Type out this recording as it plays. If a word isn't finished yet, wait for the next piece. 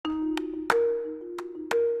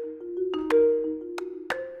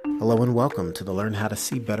Hello and welcome to the Learn How to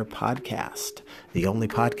See Better podcast, the only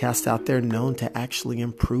podcast out there known to actually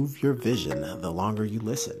improve your vision the longer you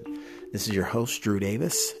listen. This is your host, Drew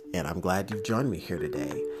Davis, and I'm glad you've joined me here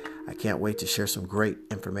today. I can't wait to share some great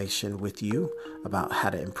information with you about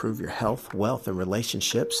how to improve your health, wealth, and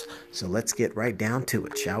relationships. So let's get right down to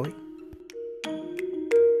it, shall we?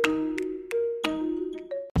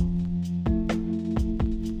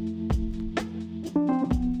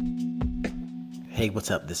 Hey,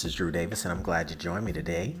 what's up? This is Drew Davis, and I'm glad you joined me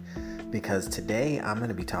today because today I'm going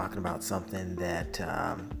to be talking about something that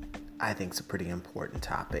I think is a pretty important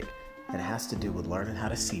topic, and it has to do with learning how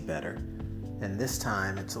to see better. And this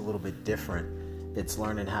time it's a little bit different. It's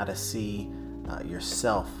learning how to see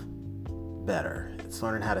yourself better. It's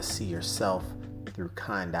learning how to see yourself through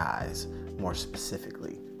kind eyes, more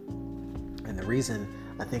specifically. And the reason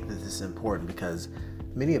I think that this is important because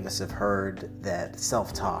many of us have heard that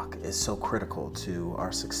self-talk is so critical to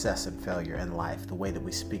our success and failure in life, the way that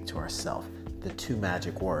we speak to ourselves, the two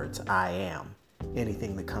magic words, I am.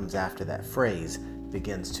 Anything that comes after that phrase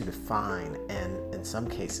begins to define and in some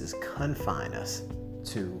cases confine us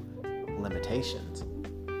to limitations.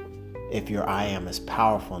 If your I am is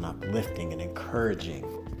powerful and uplifting and encouraging,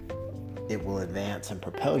 it will advance and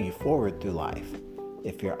propel you forward through life.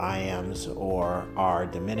 If your I ams are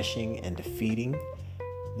diminishing and defeating,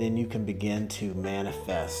 then you can begin to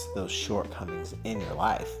manifest those shortcomings in your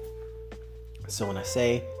life. So when I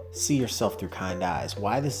say see yourself through kind eyes,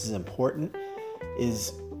 why this is important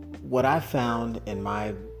is what I found in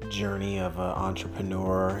my journey of an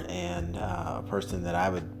entrepreneur and a person that I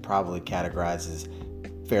would probably categorize as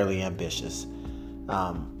fairly ambitious.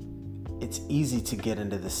 It's easy to get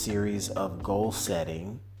into the series of goal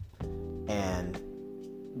setting, and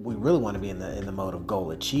we really want to be in the mode of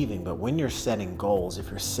goal achieving. But when you're setting goals, if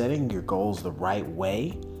you're setting your goals the right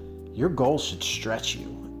way, your goals should stretch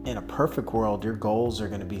you. In a perfect world, your goals are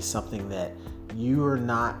going to be something that you are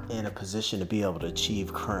not in a position to be able to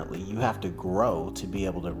achieve currently. You have to grow to be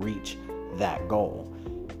able to reach that goal.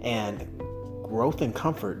 And growth and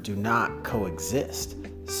comfort do not coexist.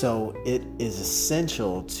 So it is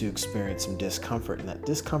essential to experience some discomfort. And that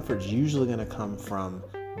discomfort is usually going to come from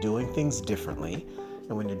doing things differently.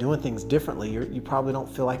 And when you're doing things differently, you probably don't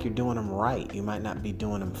feel like you're doing them right. You might not be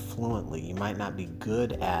doing them fluently. You might not be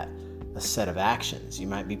good at a set of actions. You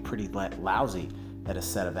might be pretty lousy at a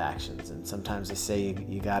set of actions. And sometimes they say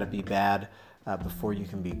you got to be bad before you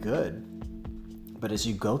can be good. But as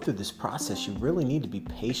you go through this process, you really need to be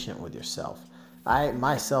patient with yourself. I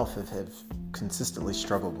myself have consistently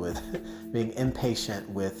struggled with being impatient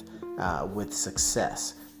with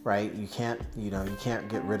success. Right? You can't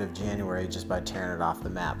get rid of January just by tearing it off the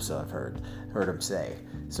map. So I've heard them say.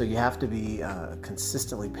 So you have to be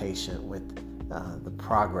consistently patient with the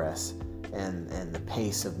progress and the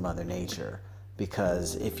pace of Mother Nature.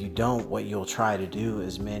 Because if you don't, what you'll try to do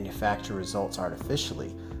is manufacture results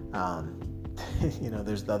artificially.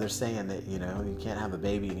 There's the other saying that, you can't have a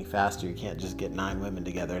baby any faster. You can't just get 9 women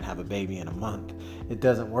together and have a baby in a month. It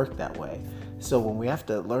doesn't work that way. So when we have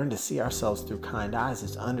to learn to see ourselves through kind eyes,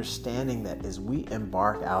 it's understanding that as we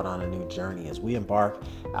embark out on a new journey, as we embark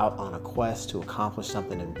out on a quest to accomplish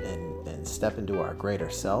something and step into our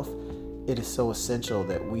greater self, it is so essential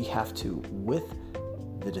that we have to, with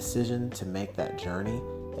the decision to make that journey,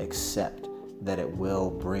 accept that it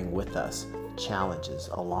will bring with us challenges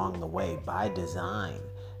along the way by design.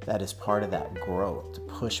 That is part of that growth, to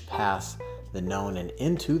push past the known and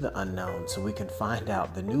into the unknown so we can find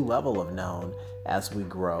out the new level of known as we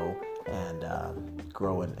grow and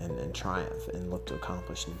triumph and look to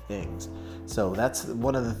accomplish new things. So that's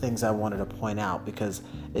one of the things I wanted to point out, because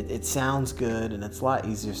it sounds good and it's a lot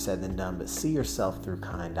easier said than done, but see yourself through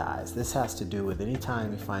kind eyes. This has to do with any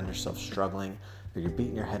time you find yourself struggling or you're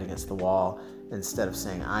beating your head against the wall, instead of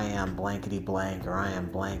saying I am blankety blank or I am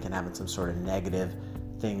blank and having some sort of negative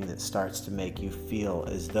thing that starts to make you feel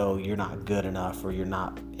as though you're not good enough or you're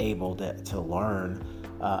not able to learn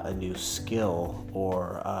a new skill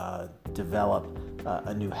or develop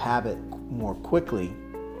a new habit more quickly.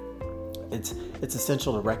 It's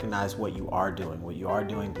essential to recognize what you are doing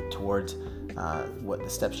towards what the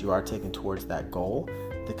steps you are taking towards that goal,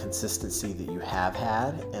 the consistency that you have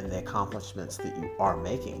had, and the accomplishments that you are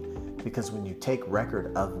making. Because when you take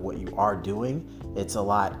record of what you are doing, it's a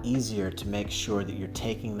lot easier to make sure that you're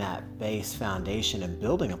taking that base foundation and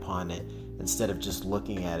building upon it, instead of just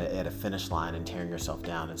looking at it at a finish line and tearing yourself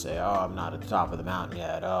down and say, oh, I'm not at the top of the mountain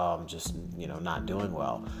yet. Oh, I'm just, not doing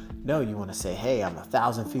well. No, you want to say, hey, I'm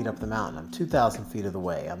 1,000 feet up the mountain. I'm 2,000 feet of the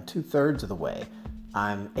way. I'm 2/3 of the way.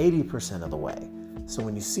 I'm 80% of the way. So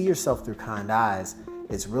when you see yourself through kind eyes,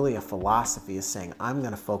 It's really a philosophy of saying, I'm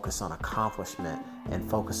going to focus on accomplishment and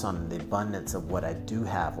focus on the abundance of what I do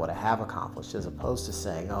have, what I have accomplished, as opposed to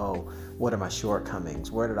saying, oh, what are my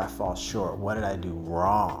shortcomings? Where did I fall short? What did I do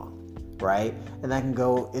wrong? Right? And that can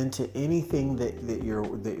go into anything that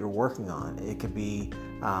you're working on. It could be,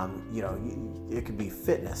 it could be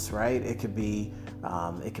fitness, right? It could be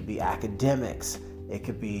academics. It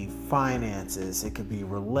could be finances. It could be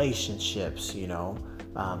relationships.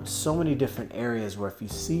 So many different areas where if you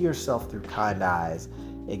see yourself through kind eyes,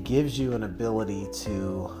 it gives you an ability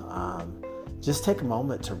to just take a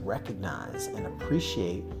moment to recognize and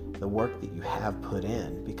appreciate the work that you have put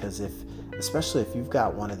in. Because especially if you've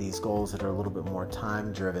got one of these goals that are a little bit more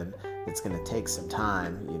time driven, it's going to take some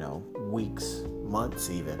time, weeks, months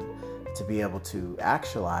even, to be able to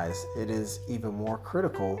actualize. It is even more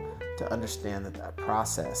critical to understand that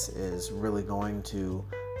process is really going to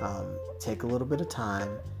take a little bit of time,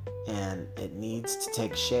 and it needs to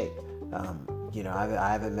take shape.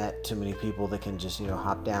 I haven't met too many people that can just,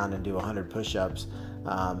 hop down and do 100 push-ups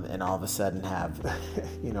and all of a sudden have,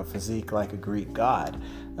 physique like a Greek god.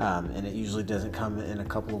 And it usually doesn't come in a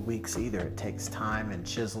couple of weeks either. It takes time and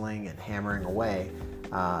chiseling and hammering away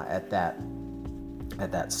at that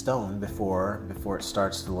stone before it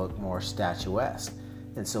starts to look more statuesque.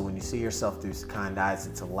 And so when you see yourself through kind eyes,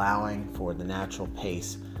 it's allowing for the natural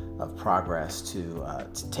pace of progress to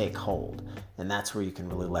take hold. And that's where you can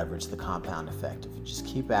really leverage the compound effect. If you just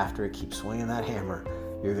keep after it, keep swinging that hammer,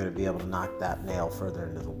 you're going to be able to knock that nail further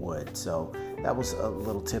into the wood. So that was a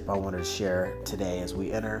little tip I wanted to share today as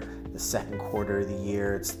we enter the second quarter of the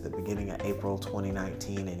year. It's the beginning of April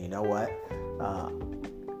 2019, and you know what?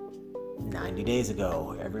 90 days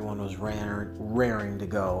ago, everyone was raring to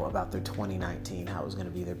go about their 2019, how it was going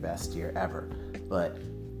to be their best year ever. But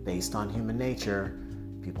based on human nature,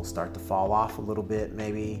 people start to fall off a little bit.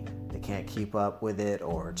 Maybe they can't keep up with it,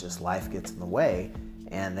 or just life gets in the way,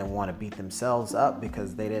 and they want to beat themselves up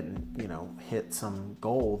because they didn't, hit some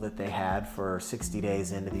goal that they had for 60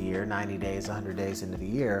 days into the year, 90 days, 100 days into the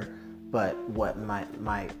year. But what might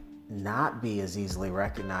not be as easily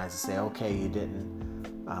recognized to say, okay, you didn't,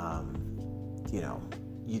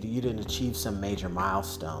 you didn't achieve some major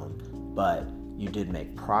milestone, but you did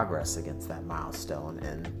make progress against that milestone.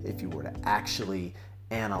 And if you were to actually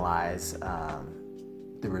analyze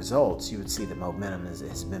the results, you would see that momentum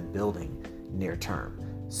has been building near term.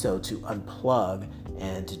 So to unplug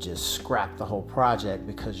and to just scrap the whole project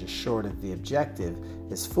because you're short of the objective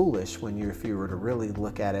is foolish. If you were to really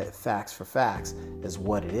look at it facts for facts as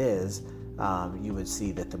what it is, you would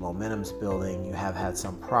see that the momentum's building, you have had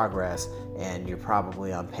some progress, and you're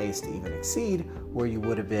probably on pace to even exceed where you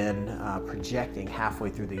would have been projecting halfway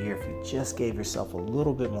through the year if you just gave yourself a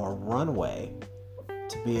little bit more runway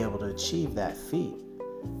to be able to achieve that feat.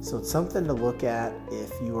 So it's something to look at.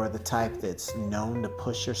 If you are the type that's known to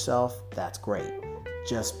push yourself, that's great.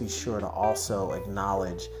 Just be sure to also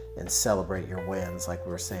acknowledge and celebrate your wins, like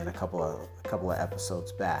we were saying a couple of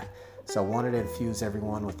episodes back. So I wanted to infuse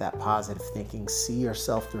everyone with that positive thinking. See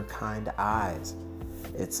yourself through kind eyes.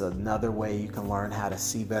 It's another way you can learn how to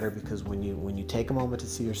see better, because when you take a moment to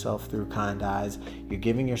see yourself through kind eyes, you're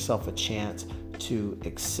giving yourself a chance to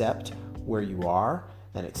accept where you are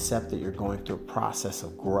and accept that you're going through a process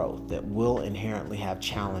of growth that will inherently have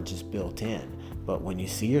challenges built in. But when you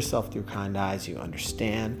see yourself through kind eyes, you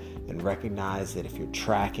understand and recognize that if you're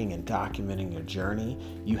tracking and documenting your journey,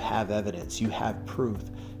 you have evidence, you have proof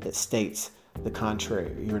that states the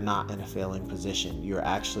contrary. You're not in a failing position. You're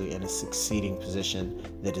actually in a succeeding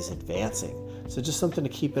position that is advancing. So just something to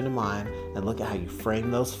keep in mind, and look at how you frame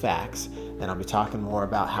those facts. And I'll be talking more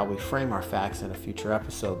about how we frame our facts in a future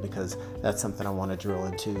episode, because that's something I want to drill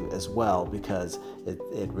into as well, because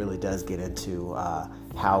it really does get into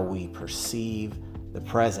how we perceive the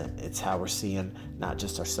present. It's how we're seeing not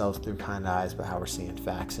just ourselves through kind eyes, but how we're seeing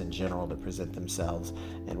facts in general that present themselves,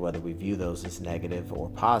 and whether we view those as negative or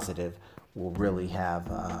positive will really have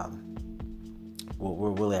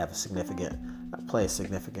play a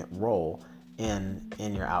significant role in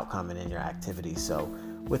your outcome and in your activity. So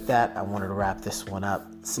with that, I wanted to wrap this one up.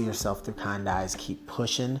 See yourself through kind eyes. Keep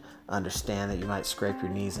pushing. Understand that you might scrape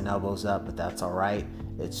your knees and elbows up, but that's all right.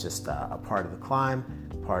 It's just a part of the climb,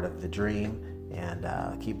 part of the dream.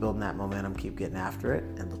 And keep building that momentum. Keep getting after it.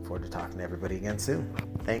 And look forward to talking to everybody again soon.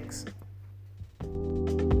 Thanks.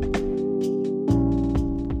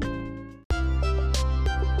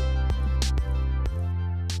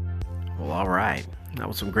 Well, all right. That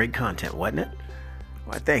was some great content, wasn't it?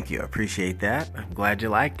 Well, thank you. I appreciate that. I'm glad you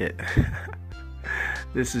liked it.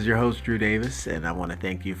 This is your host, Drew Davis, and I want to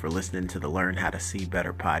thank you for listening to the Learn How to See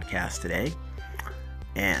Better podcast today.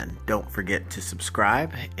 And don't forget to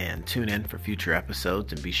subscribe and tune in for future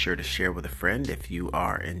episodes, and be sure to share with a friend if you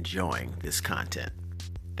are enjoying this content.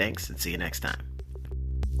 Thanks, and see you next time.